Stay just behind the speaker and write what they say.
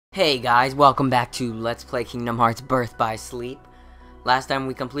Hey guys, welcome back to Let's Play Kingdom Hearts Birth by Sleep. Last time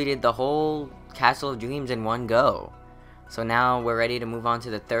we completed the whole Castle of Dreams in one go. So now we're ready to move on to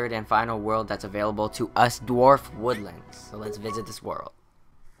the third and final world that's available to us Dwarf Woodlands. So let's visit this world.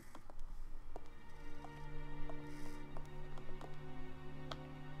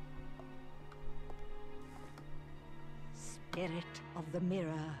 Spirit of the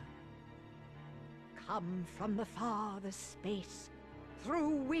mirror, come from the farthest space. Through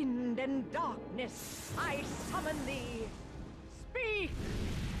wind and darkness, I summon thee. Speak!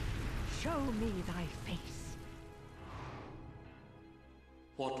 Show me thy face.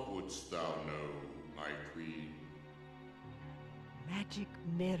 What wouldst thou know, my queen? Magic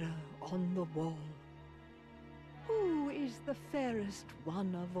mirror on the wall. Who is the fairest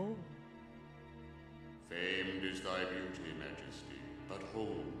one of all? Famed is thy beauty, majesty, but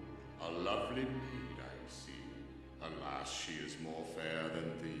hold, a lovely maid I see. Alas, she is more fair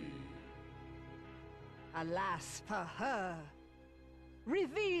than thee. Alas for her.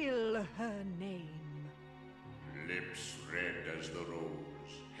 Reveal her name. Lips red as the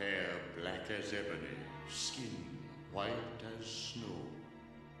rose, hair black as ebony, skin white as snow.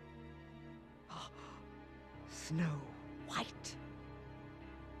 Snow White.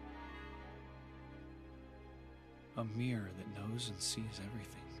 A mirror that knows and sees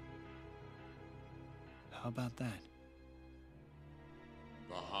everything. How about that?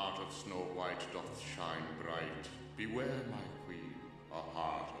 The heart of Snow White doth shine bright. Beware, my queen, a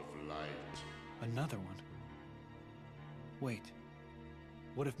heart of light. Another one? Wait.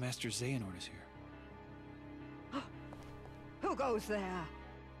 What if Master Xehanort is here? Who goes there?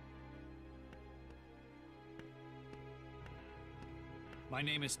 My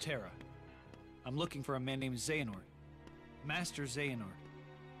name is Terra. I'm looking for a man named Xehanort. Master Xehanort.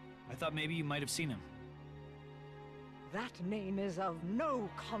 I thought maybe you might have seen him. That name is of no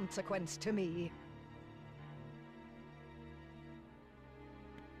consequence to me.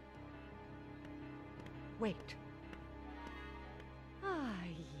 Wait. Ah,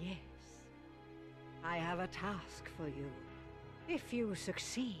 yes. I have a task for you. If you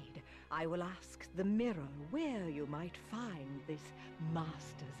succeed, I will ask the mirror where you might find this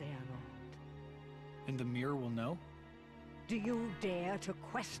Master Xehanort. And the mirror will know? Do you dare to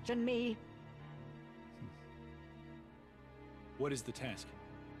question me? What is the task?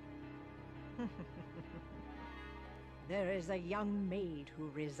 There is a young maid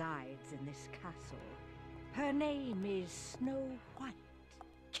who resides in this castle. Her name is Snow White.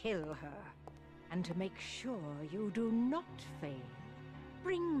 Kill her, and to make sure you do not fail,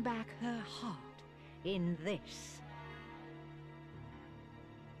 bring back her heart in this.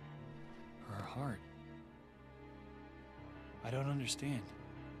 Her heart. I don't understand.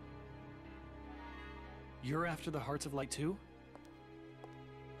 You're after the Hearts of Light too?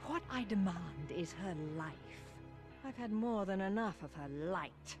 What I demand is her life. I've had more than enough of her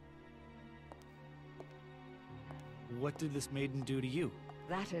light. What did this maiden do to you?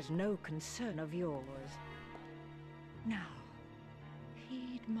 That is no concern of yours. Now,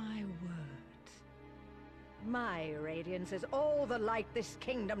 heed my words. My radiance is all the light this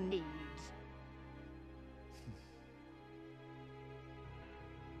kingdom needs.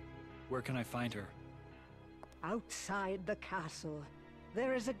 Where can I find her? Outside the castle,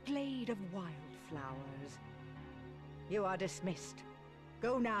 there is a glade of wildflowers. You are dismissed.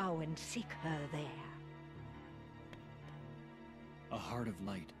 Go now and seek her there. A heart of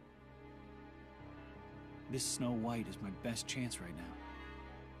light. This Snow White is my best chance right now.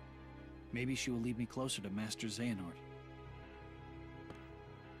 Maybe she will lead me closer to Master Xehanort.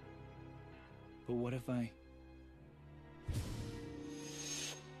 But what if I...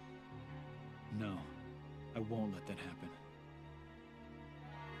 No, I won't let that happen.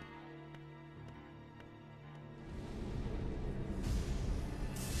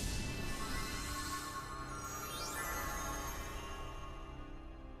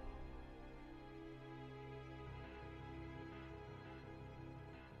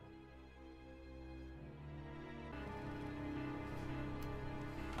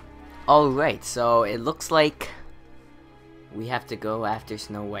 Alright, so it looks like we have to go after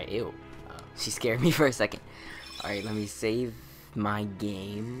Snow White. Ew. She scared me for a second. Alright, let me save my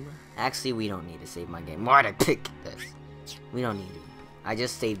game. Actually, we don't need to save my game. Why'd I pick this? We don't need it. I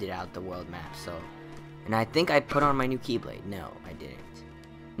just saved it out the world map, so... And I think I put on my new Keyblade. No, I didn't.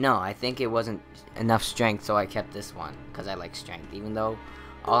 No, I think it wasn't enough strength, so I kept this one. Because I like strength. Even though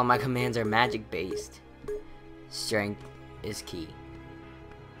all of my commands are magic-based, strength is key.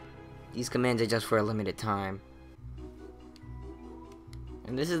 These commands are just for a limited time.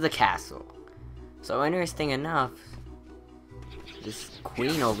 And this is the castle. So interesting enough, This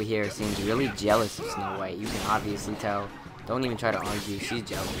queen over here seems really jealous of Snow White. You can obviously tell. Don't even try to argue. She's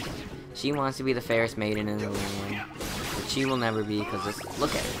jealous. She wants to be the fairest maiden in the land, but she will never be because just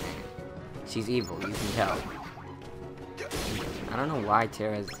look at her, man. She's evil. You can tell. I don't know why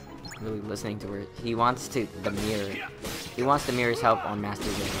Terra's really listening to her. He wants the mirror. He wants the mirror's help on Master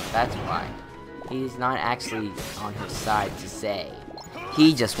Xehanort. That's why. He's not actually on her side to say.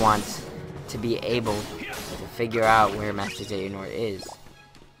 He just wants to be able to figure out where Master Xehanort is.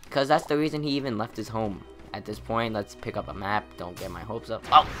 Because that's the reason he even left his home. At this point, let's pick up a map. Don't get my hopes up.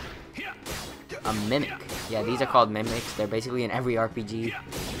 Oh! A mimic. Yeah, these are called mimics. They're basically in every RPG.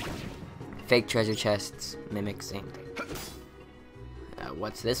 Fake treasure chests, mimics, same thing.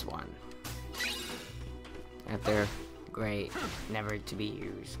 What's this one? They're great. Never to be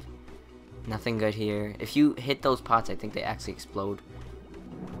used. Nothing good here. If you hit those pots, I think they actually explode.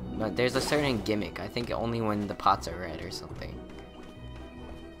 But there's a certain gimmick. I think only when the pots are red or something.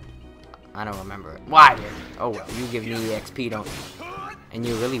 I don't remember. Why? Oh well, you give me XP, don't you? And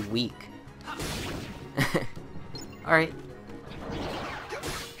you're really weak. Alright.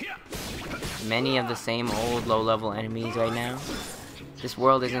 Many of the same old low-level enemies right now. This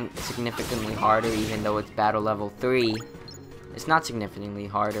world isn't significantly harder, even though it's battle level 3. It's not significantly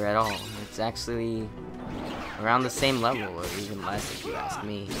harder at all. It's actually around the same level, or even less if you ask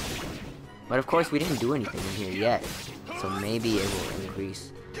me. But of course, we didn't do anything in here yet, so maybe it will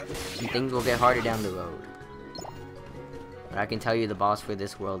increase. And things will get harder down the road. But I can tell you the boss for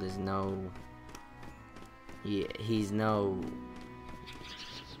this world is no... Yeah, he's no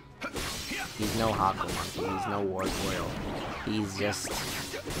Hako Monkey, he's no Gargoyle. He's just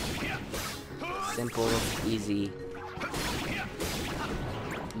simple, easy.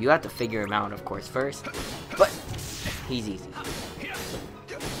 You have to figure him out, of course, first, but he's easy.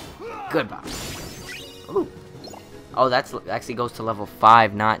 Good boss. Ooh. Oh, that actually goes to level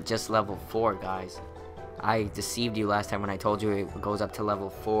 5, not just level 4, guys. I deceived you last time when I told you it goes up to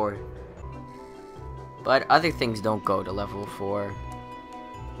level 4. But other things don't go to level 4.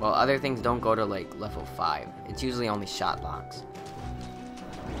 Well, other things don't go to, like, level 5. It's usually only shot locks.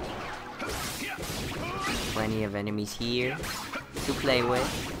 Plenty of enemies here to play with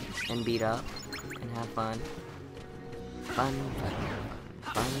and beat up and have fun. Fun.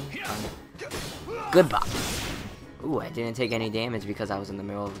 Good boss. Ooh, I didn't take any damage because I was in the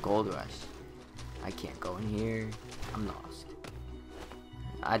middle of the gold rush. I can't go in here. I'm lost.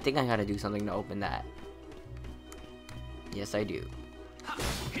 I think I gotta do something to open that. Yes, I do.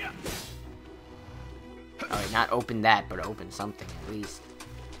 Alright, not open that, but open something at least.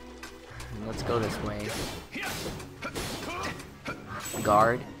 Let's go this way.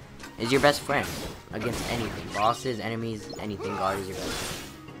 Guard is your best friend against anything. Bosses, enemies, anything. Guard is your best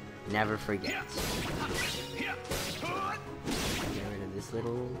friend. Never forget. Get rid of this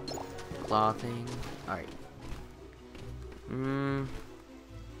little claw thing. Alright.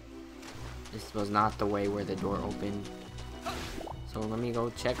 This was not the way where the door opened. So let me go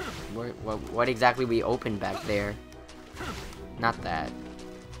check what exactly we opened back there. Not that.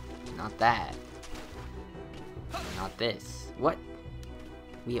 Not that. Not this. What?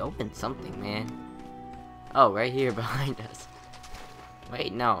 We opened something, man. Oh, right here behind us.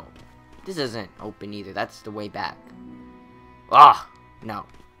 Wait, no. This isn't open either. That's the way back. Ah! No.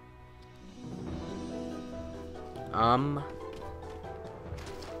 I'm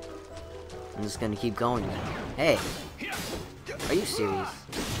just gonna keep going now. Hey! Are you serious?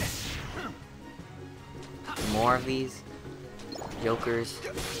 More of these? Jokers?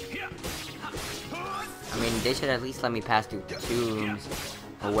 I mean, they should at least let me pass through 2 rooms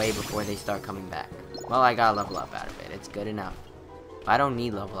away before they start coming back. Well, I got a level up out of it. It's good enough. I don't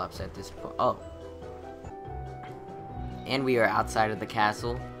need level ups at this point. Oh. And we are outside of the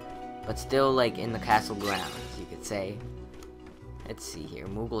castle, but still, like, in the castle grounds, you could say. Let's see here.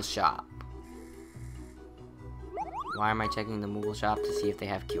 Moogle shop. Why am I checking the Moogle shop? To see if they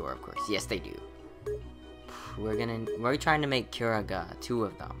have cure, of course. Yes, they do. We're trying to make Curaga, 2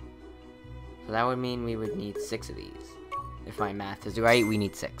 of them. So that would mean we would need 6 of these. If my math is right, we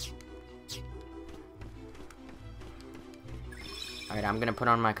need 6. Alright, I'm gonna put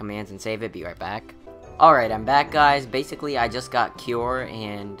on my commands and save it. Be right back. Alright, I'm back, guys. Basically, I just got cure,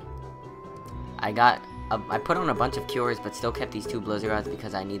 and I put on a bunch of cures, but still kept these 2 blizzard rods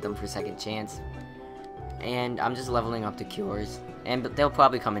because I need them for second chance. And I'm just leveling up the cures, and they'll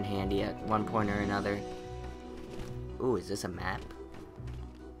probably come in handy at one point or another. Ooh, is this a map?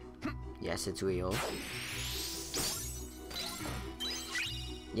 Yes, it's real.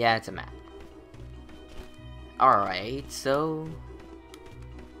 Yeah, it's a map. Alright, so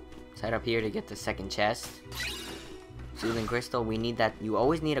let's head up here to get the second chest. Soothing crystal, we need that. You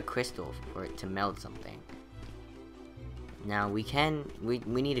always need a crystal for it to melt something. Now we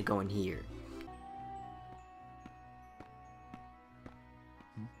need to go in here.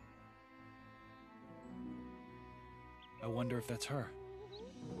 I wonder if that's her.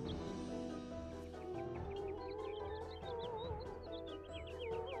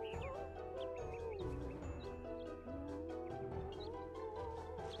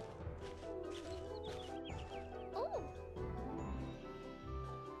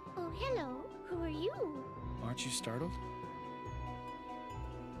 Oh, hello. Who are you? Aren't you startled?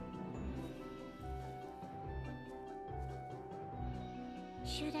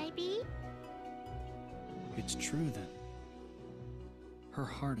 Should I be? It's true then. Her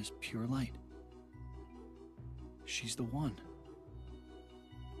heart is pure light. She's the one.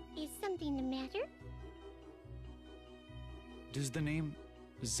 Is something the matter? Does the name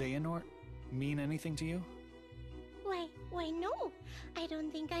Xehanort mean anything to you? Why no. I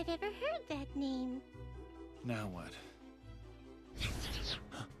don't think I've ever heard that name. Now what?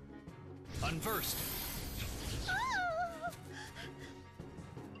 Unversed! Oh!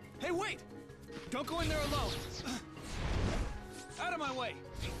 Hey, wait! Don't go in there alone! Out of my way!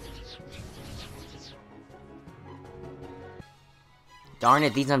 Darn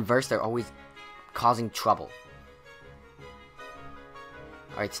it, these unversed are always causing trouble.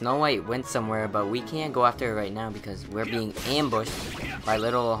 Alright, Snow White went somewhere, but we can't go after her right now because we're being ambushed by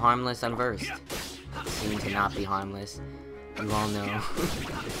little harmless unversed. Seem to not be harmless. You all know.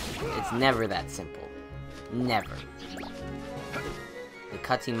 It's never that simple. Never. The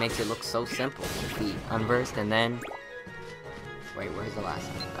cutscene makes it look so simple. Defeat unversed and then... Wait, where's the last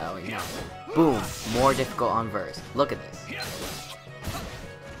one? Oh, wait, no. Boom! More difficult unversed. Look at this.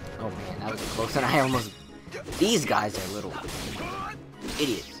 Oh man, that was a close one. I almost... These guys are little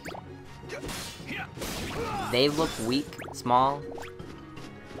idiots. They look weak, small.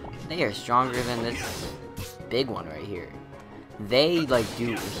 They are stronger than this big one right here. They like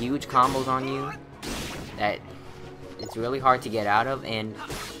do huge combos on you that it's really hard to get out of, and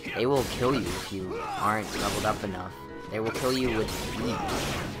they will kill you if you aren't leveled up enough. They will kill you with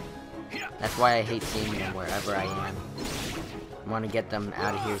ease. That's why I hate seeing them wherever I am. I want to get them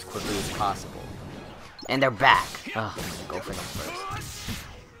out of here as quickly as possible. And they're back. Ugh, go for them first.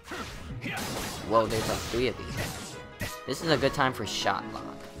 Whoa, there's like 3 of these. This is a good time for shot lock.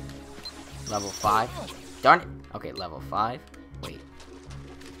 Level 5. Darn it. Okay, level 5. Wait.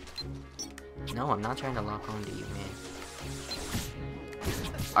 No, I'm not trying to lock onto you, man.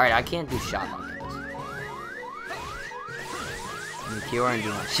 Alright, I can't do shot lock in this. I'm pure and do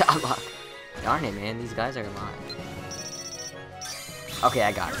my shot lock. Darn it, man. These guys are alive. Okay,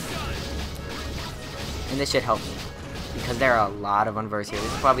 I got it. And this should help me. Because there are a lot of unverse here.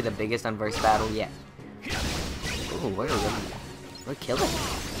 This is probably the biggest unverse battle yet. Ooh, we're killing.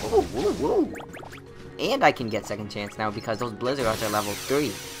 Ooh, woo, woo. And I can get second chance now because those Blizzard Arts are level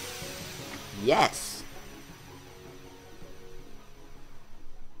 3. Yes!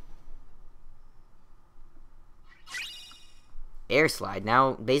 Air slide.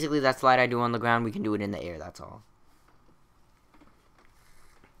 Now, basically that slide I do on the ground, we can do it in the air, that's all.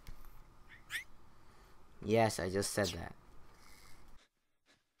 Yes, I just said that.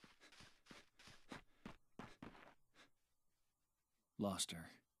 Lost her.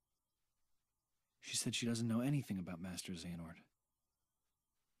 She said she doesn't know anything about Master Xehanort.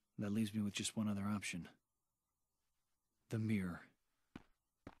 That leaves me with just one other option. The mirror.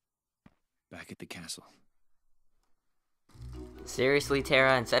 Back at the castle. Seriously,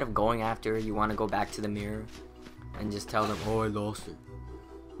 Terra, instead of going after her, you want to go back to the mirror and just tell them, oh, I lost it.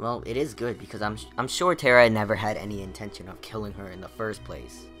 Well, it is good because I'm sure Terra never had any intention of killing her in the first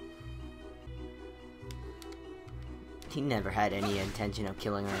place. He never had any intention of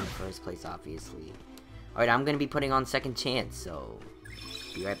killing her in the first place, obviously. Alright, I'm gonna be putting on second chance, so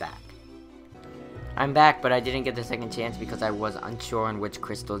be right back. I'm back, but I didn't get the second chance because I was unsure on which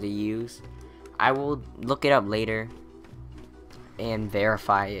crystal to use. I will look it up later and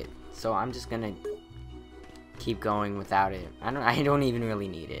verify it. So I'm just gonna keep going without it. I don't even really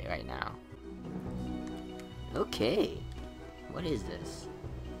need it right now. Okay. What is this?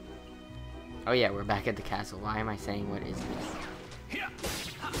 Oh yeah, we're back at the castle. Why am I saying what is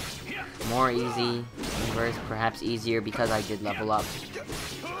this? More easy, inverse, perhaps easier because I did level up.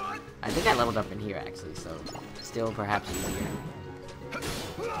 I think I leveled up in here actually, so still perhaps easier.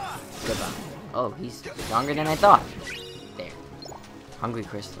 Goodbye. Oh, he's stronger than I thought. There. Hungry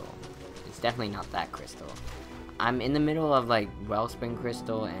crystal. It's definitely not that crystal. I'm in the middle of like Wellspring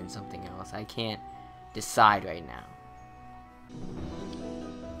Crystal and something else. I can't decide right now.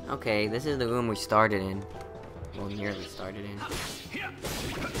 Okay, this is the room we started in. Well, nearly started in.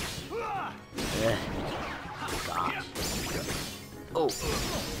 Ugh. Gosh. Oh!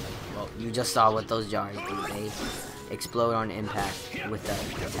 Well, you just saw what those jars do. They explode on impact with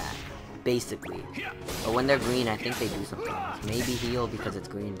the attack. Basically. But when they're green, I think they do something else. Maybe heal because it's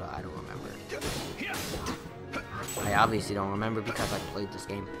green, but I don't remember. I obviously don't remember because I played this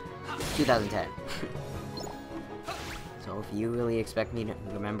game 2010. So if you really expect me to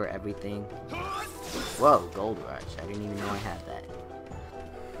remember everything... Whoa, Gold Rush. I didn't even know I had that.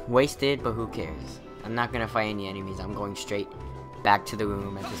 Wasted, but who cares? I'm not gonna fight any enemies. I'm going straight back to the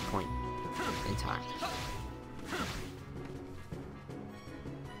room at this point in time.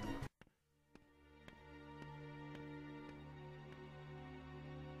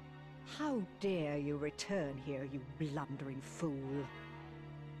 How dare you return here, you blundering fool?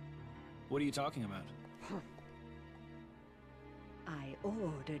 What are you talking about? I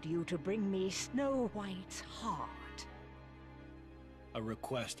ordered you to bring me Snow White's heart. A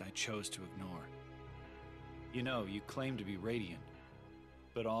request I chose to ignore. You know, you claim to be radiant,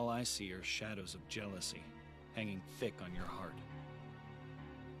 but all I see are shadows of jealousy hanging thick on your heart.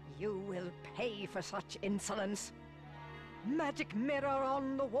 You will pay for such insolence. Magic mirror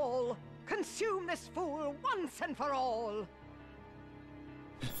on the wall, consume this fool once and for all!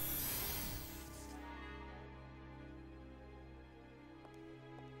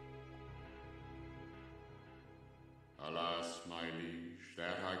 Alas, my liege,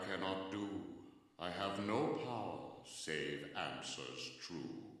 that I cannot do. I have no power save answers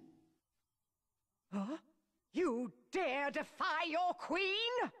true. Huh? You dare defy your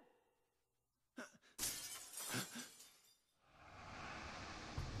queen?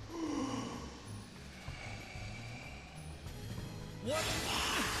 What?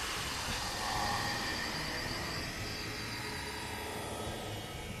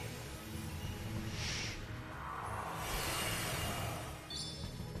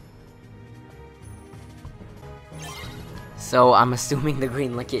 So I'm assuming the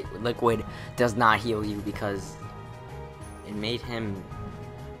green liquid does not heal you because it made him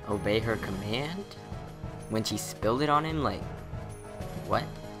obey her command when she spilled it on him. Like, what?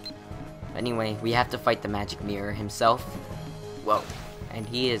 Anyway, we have to fight the magic mirror himself. Whoa. And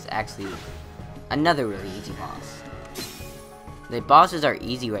he is actually another really easy boss. The bosses are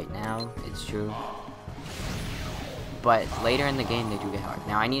easy right now, it's true. But later in the game, they do get hard.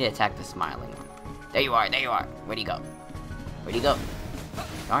 Now I need to attack the smiling one. There you are, there you are. Where'd he go? Where'd he go?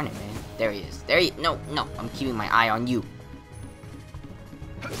 Darn it, man. There he is. There he... No, no. I'm keeping my eye on you.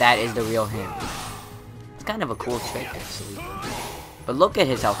 That is the real him. It's kind of a cool trick, actually. But look at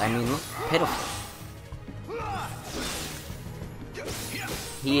his health. I mean, look. Pitiful.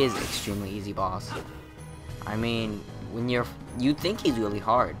 He is extremely easy boss. I mean, when you think he's really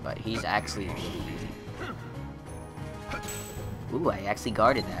hard, but he's actually really easy. Ooh, I actually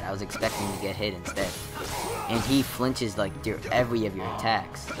guarded that. I was expecting to get hit instead. And he flinches like every of your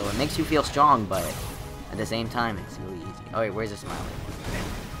attacks. So it makes you feel strong, but at the same time, it's really easy. Oh wait, where's the smiling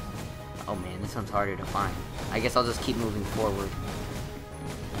one? Oh man, this one's harder to find. I guess I'll just keep moving forward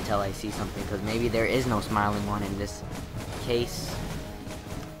until I see something, because maybe there is no smiling one in this case.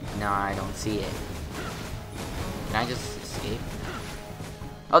 No, I don't see it. Can I just escape?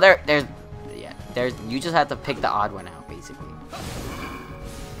 Oh, there's, you just have to pick the odd one out, basically.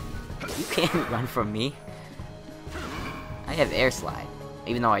 You can't run from me. I have air slide.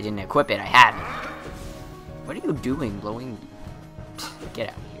 Even though I didn't equip it, I have it. What are you doing, blowing? Get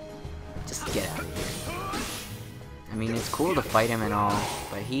out of here. Just get out of here. I mean, it's cool to fight him and all,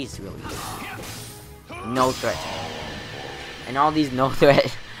 but he's really easy. No threat. And all these no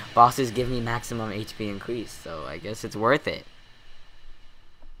threat bosses give me maximum HP increase, so I guess it's worth it.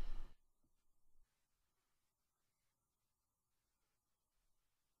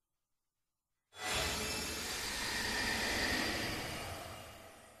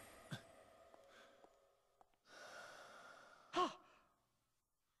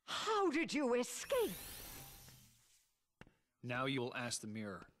 How did you escape? Now you will ask the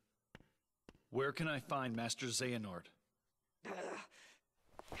mirror. Where can I find Master Xehanort?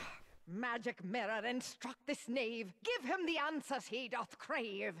 Magic mirror, instruct this knave. Give him the answers he doth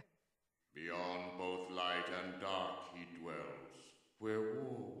crave. Beyond both light and dark he dwells, where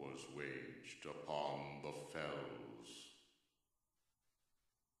war was waged upon the fells.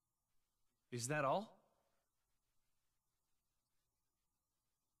 Is that all?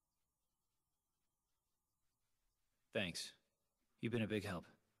 Thanks. You've been a big help.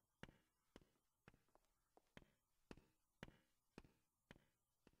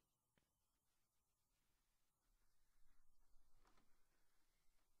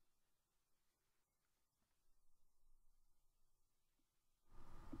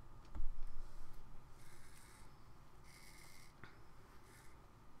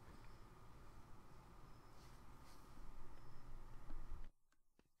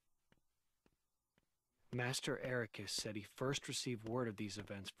 Master Ericus said he first received word of these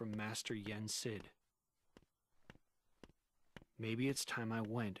events from Master Yen Sid. Maybe it's time I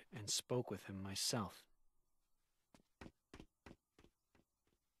went and spoke with him myself.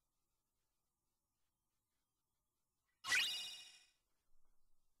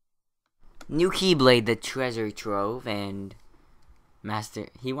 New Keyblade, the treasure trove, and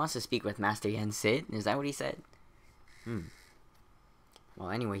he wants to speak with Master Yen Sid? Is that what he said?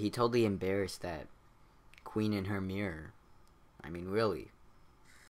 Well, anyway, he totally embarrassed that queen in her mirror. I mean, really.